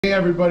Hey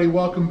everybody,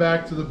 welcome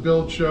back to the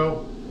Build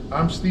Show.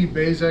 I'm Steve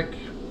Baczek,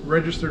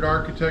 registered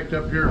architect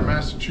up here in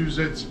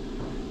Massachusetts.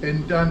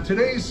 And on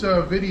today's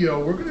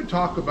video, we're going to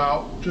talk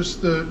about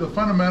just the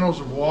fundamentals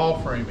of wall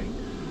framing.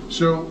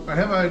 So I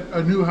have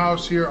a new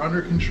house here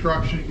under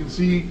construction. You can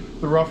see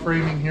the rough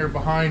framing here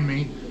behind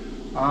me.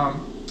 We're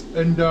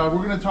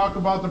going to talk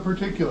about the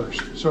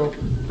particulars. So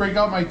break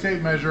out my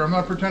tape measure. I'm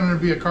not pretending to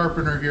be a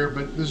carpenter here,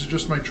 but this is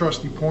just my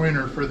trusty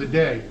pointer for the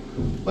day.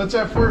 Let's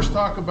at first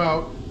talk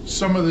about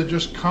some of the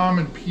just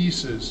common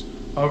pieces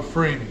of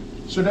framing.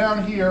 So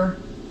down here,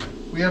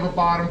 we have a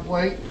bottom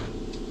plate.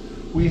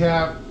 We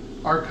have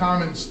our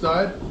common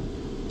stud.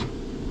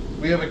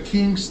 We have a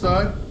king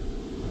stud.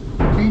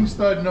 King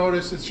stud,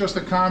 notice it's just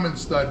a common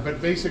stud,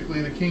 but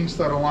basically the king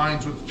stud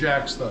aligns with the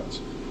jack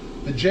studs.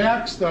 The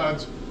jack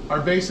studs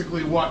are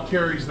basically what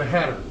carries the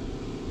header.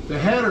 The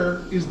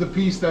header is the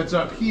piece that's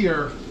up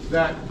here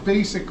that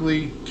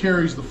basically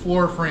carries the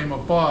floor frame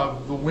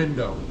above the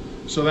window.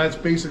 So that's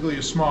basically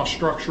a small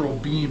structural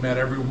beam at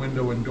every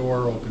window and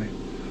door opening,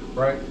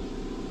 right?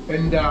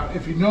 And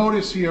if you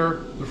notice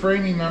here, the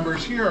framing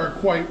members here are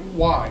quite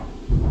wide.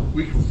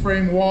 We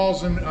frame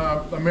walls in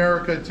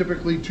America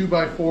typically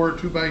 2x4,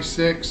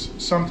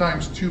 2x6,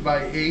 sometimes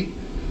 2x8.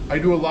 I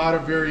do a lot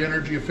of very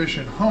energy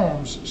efficient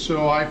homes,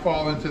 so I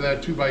fall into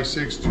that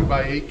 2x6,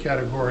 2x8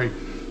 category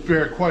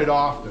quite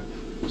often.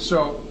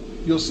 So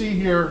you'll see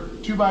here,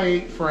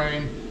 2x8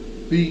 frame,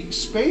 the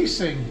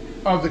spacing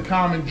of the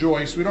common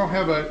joist. We don't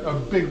have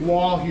a big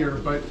wall here,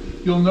 but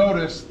you'll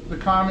notice the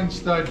common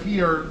stud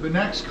here, the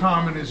next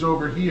common is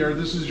over here.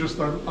 This is just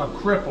a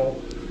cripple.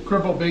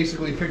 Cripple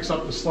basically picks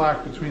up the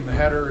slack between the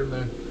header and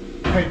the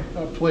head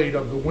plate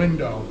of the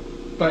window.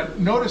 But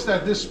notice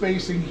that this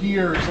spacing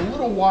here is a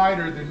little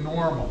wider than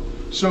normal.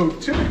 So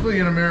typically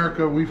in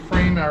America, we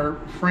frame our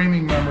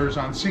framing members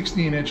on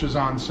 16 inches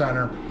on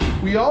center.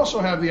 We also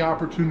have the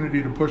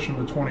opportunity to push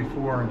them to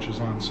 24 inches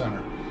on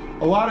center.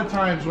 A lot of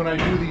times when I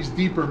do these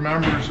deeper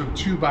members of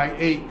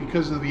 2x8,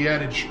 because of the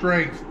added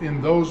strength in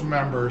those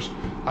members,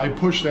 I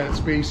push that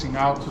spacing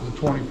out to the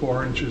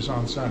 24 inches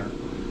on center.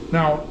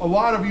 Now, a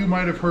lot of you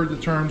might have heard the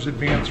terms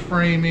advanced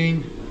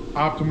framing,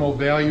 optimal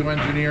value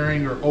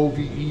engineering, or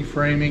OVE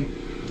framing.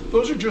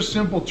 Those are just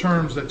simple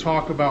terms that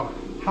talk about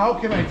how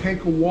can I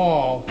take a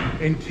wall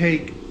and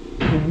take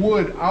the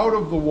wood out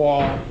of the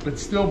wall but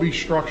still be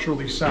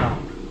structurally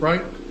sound,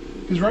 right?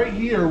 Because right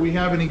here we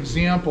have an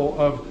example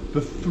of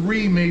the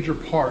three major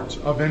parts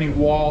of any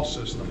wall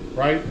system,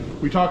 right?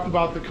 We talked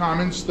about the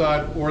common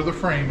stud or the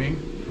framing.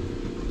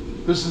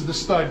 This is the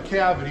stud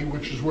cavity,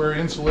 which is where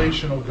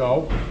insulation will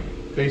go,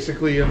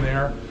 basically in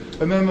there.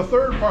 And then the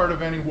third part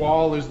of any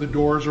wall is the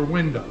doors or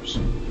windows.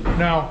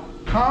 Now,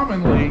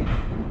 commonly,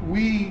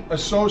 we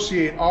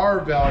associate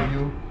R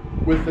value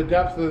with the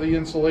depth of the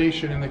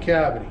insulation in the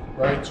cavity,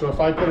 right? So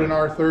if I put an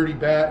R30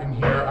 bat in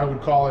here, I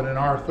would call it an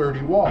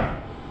R30 wall.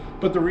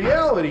 But the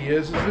reality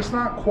is it's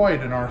not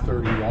quite an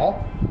R30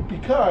 wall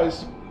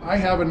because I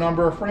have a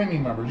number of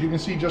framing members. You can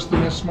see just in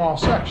this small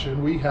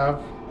section, we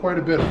have quite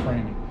a bit of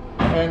framing.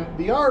 And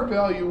the R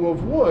value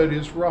of wood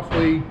is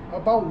roughly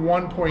about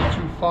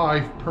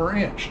 1.25 per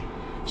inch.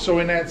 So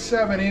in that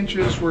 7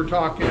 inches, we're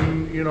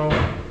talking, you know,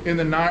 in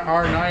the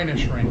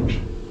R9-ish range.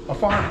 A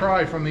far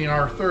cry from the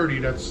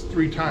R30, that's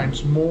 3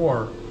 times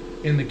more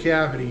in the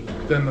cavity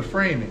than the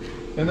framing.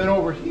 And then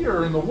over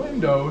here in the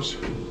windows,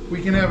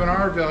 we can have an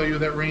R value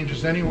that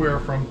ranges anywhere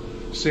from,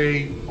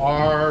 say,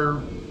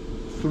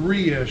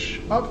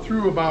 R3-ish up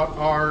through about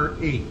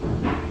R8.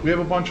 We have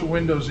a bunch of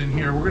windows in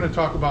here. We're going to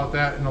talk about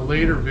that in a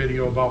later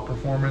video about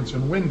performance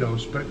and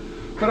windows, but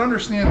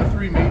understand the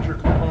 3 major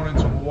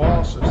components of a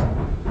wall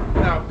system.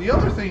 Now, the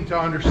other thing to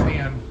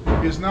understand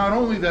is not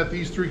only that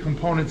these 3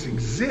 components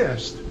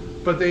exist,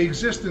 but they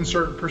exist in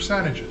certain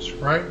percentages,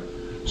 right?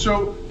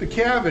 So the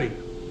cavity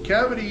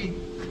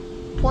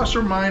plus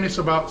or minus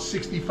about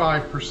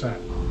 65%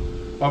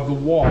 of the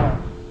wall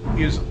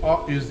is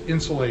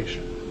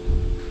insulation.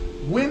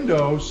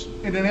 Windows,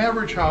 in an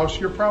average house,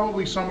 you're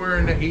probably somewhere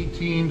in the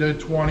 18 to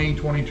 20,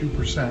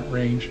 22%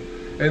 range.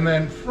 And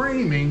then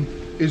framing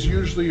is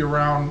usually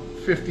around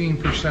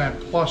 15%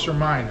 plus or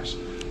minus.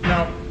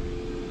 Now,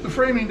 the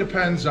framing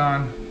depends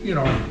on, you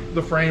know,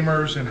 the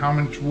framers and how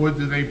much wood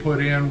do they put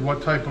in,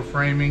 what type of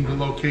framing, the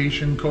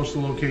location,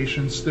 coastal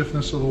location,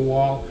 stiffness of the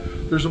wall.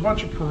 There's a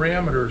bunch of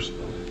parameters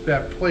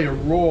that play a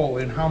role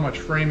in how much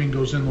framing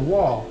goes in the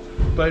wall.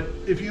 But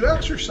if you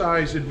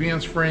exercise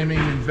advanced framing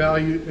and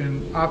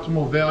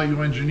optimal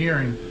value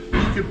engineering,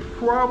 you could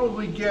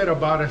probably get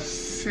about a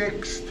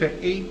 6 to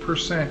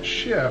 8%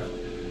 shift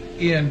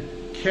in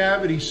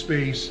cavity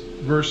space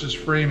versus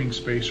framing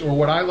space, or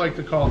what I like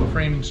to call the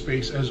framing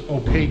space as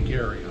opaque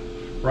area,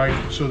 right?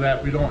 So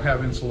that we don't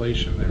have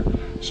insulation there.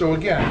 So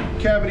again,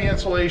 cavity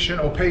insulation,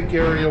 opaque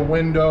area,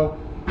 window,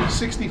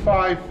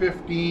 65,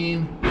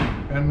 15,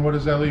 and what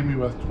does that leave me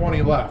with?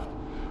 20 left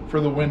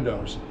for the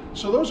windows.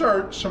 So those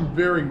are some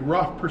very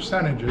rough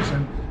percentages,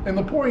 and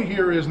the point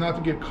here is not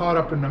to get caught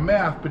up in the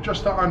math, but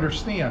just to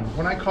understand.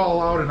 When I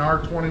call out an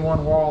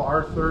R21 wall,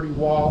 R30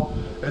 wall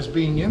as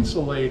being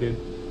insulated,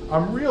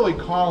 I'm really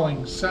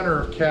calling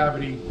center of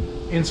cavity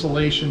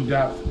insulation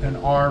depth and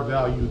R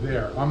value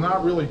there. I'm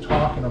not really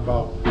talking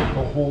about the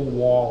whole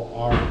wall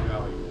R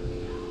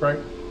value, right?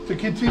 To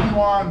continue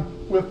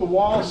on with the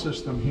wall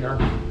system here,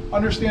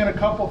 understand a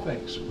couple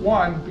things.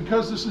 One,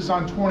 because this is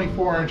on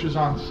 24 inches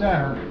on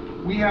center,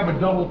 we have a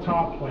double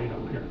top plate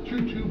up here,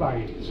 two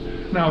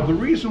 2x8s. Now, the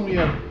reason we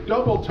have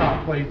double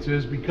top plates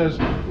is because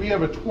we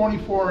have a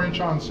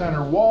 24-inch on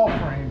center wall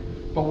frame,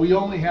 but we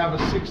only have a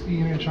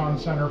 16-inch on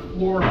center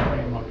floor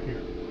frame up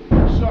here.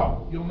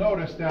 So you'll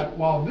notice that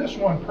while this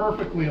one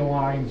perfectly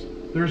aligns,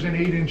 there's an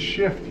 8-inch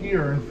shift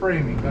here in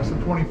framing. That's the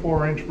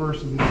 24-inch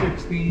versus the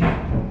 16,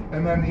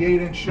 and then the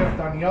 8-inch shift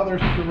on the other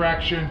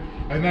direction,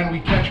 and then we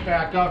catch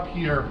back up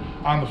here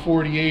on the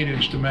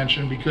 48-inch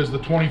dimension because the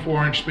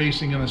 24-inch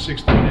spacing and the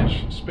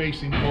 16-inch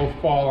spacing both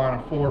fall on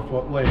a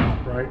 4-foot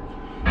layout, right?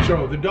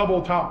 So the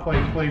double top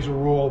plate plays a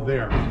role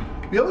there.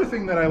 The other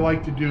thing that I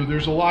like to do,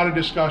 there's a lot of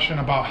discussion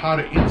about how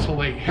to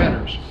insulate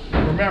headers.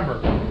 Remember,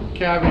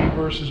 cavity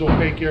versus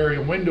opaque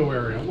area, window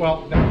area.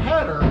 Well, the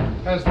header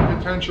has the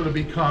potential to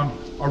become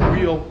a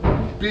real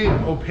big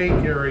opaque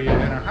area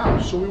in a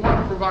house. So we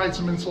want to provide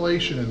some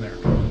insulation in there.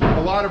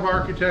 A lot of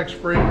architects,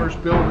 framers,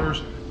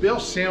 builders, they'll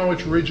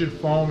sandwich rigid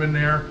foam in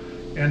there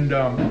and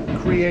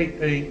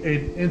create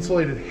an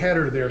insulated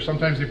header there.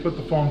 Sometimes they put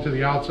the foam to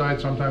the outside,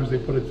 sometimes they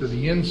put it to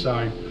the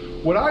inside.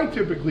 What I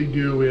typically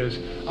do is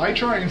I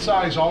try and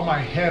size all my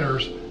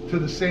headers to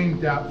the same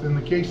depth. In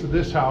the case of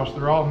this house,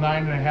 they're all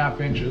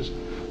 9.5 inches.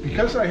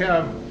 Because I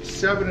have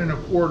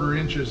 7.25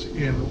 inches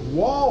in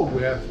wall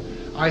width,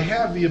 I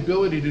have the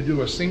ability to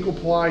do a single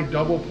ply,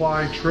 double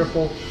ply,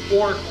 triple,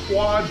 or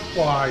quad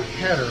ply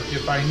header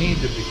if I need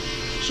to be.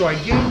 So I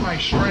gain my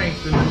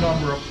strength in the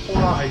number of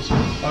plies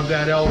of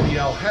that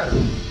LVL header.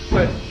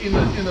 But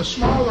in the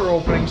smaller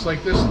openings,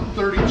 like this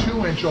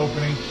 32-inch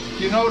opening,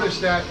 you notice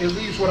that it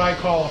leaves what I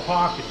call a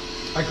pocket.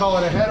 I call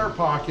it a header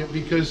pocket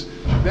because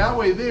that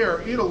way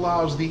there, it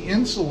allows the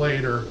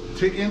insulator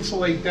to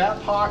insulate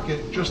that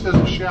pocket just as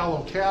a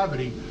shallow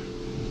cavity.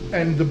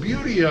 And the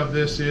beauty of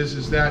this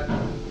is that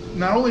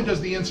not only does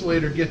the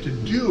insulator get to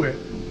do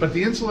it, but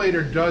the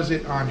insulator does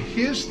it on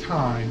his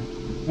time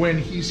when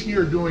he's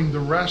here doing the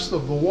rest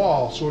of the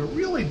wall. So it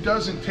really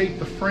doesn't take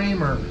the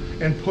framer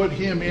and put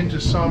him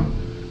into some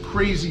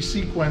crazy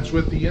sequence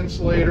with the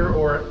insulator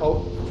or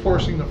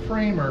forcing the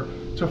framer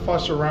to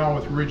fuss around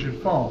with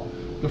rigid foam.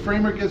 The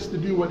framer gets to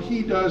do what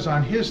he does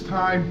on his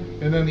time,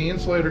 and then the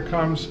insulator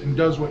comes and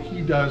does what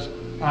he does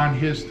on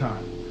his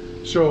time.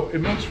 So it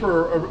makes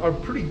for a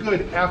pretty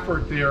good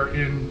effort there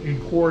in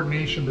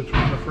coordination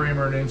between the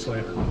framer and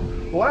insulator.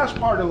 The last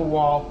part of the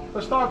wall,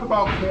 let's talk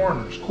about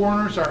corners.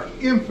 Corners are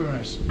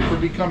infamous for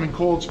becoming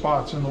cold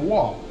spots in the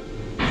wall.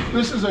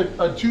 This is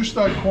a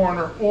two-stud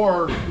corner,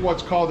 or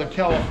what's called a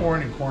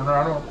California corner.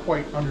 I don't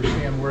quite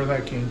understand where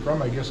that came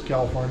from. I guess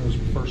California was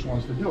the first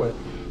ones to do it.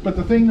 But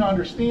the thing to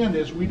understand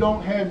is we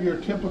don't have your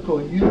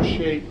typical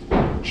U-shaped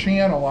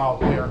channel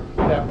out there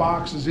that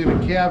boxes in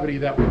a cavity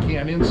that we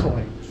can't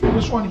insulate.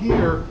 This one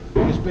here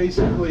is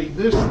basically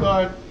this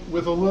stud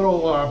with a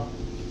little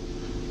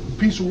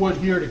piece of wood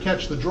here to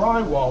catch the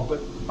drywall,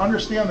 but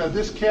understand that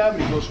this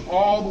cavity goes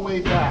all the way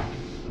back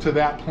to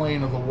that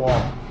plane of the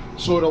wall.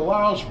 So it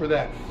allows for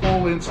that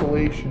full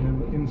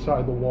insulation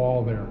inside the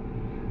wall there.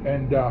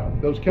 And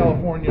those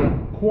California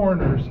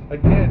corners,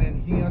 again,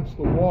 enhance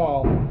the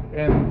wall,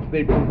 and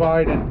they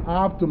provide an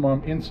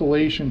optimum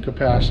insulation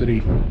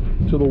capacity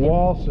to the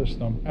wall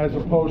system, as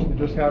opposed to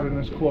just having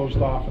this closed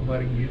off and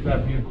letting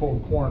that be a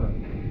cold corner.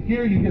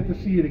 Here you get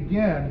to see it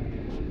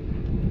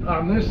again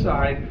on this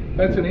side.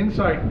 That's an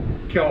inside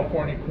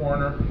California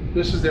corner.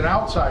 This is an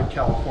outside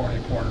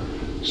California corner.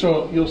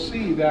 So you'll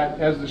see that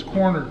as this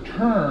corner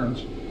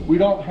turns, we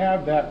don't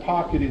have that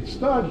pocketed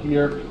stud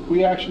here.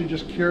 We actually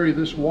just carry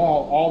this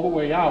wall all the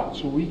way out.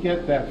 So we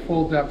get that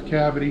full depth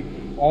cavity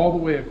all the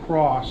way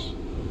across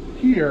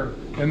here.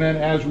 And then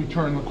as we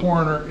turn the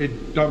corner,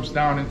 it dumps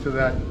down into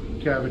that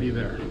cavity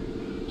there.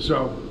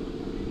 So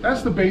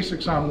that's the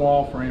basics on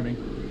wall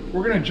framing.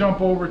 We're going to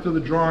jump over to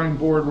the drawing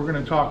board. We're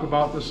going to talk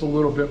about this a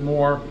little bit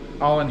more.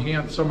 I'll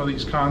enhance some of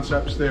these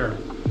concepts there.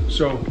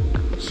 So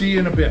see you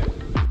in a bit.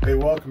 Hey,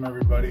 welcome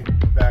everybody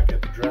back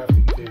at the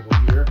drafting table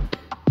here.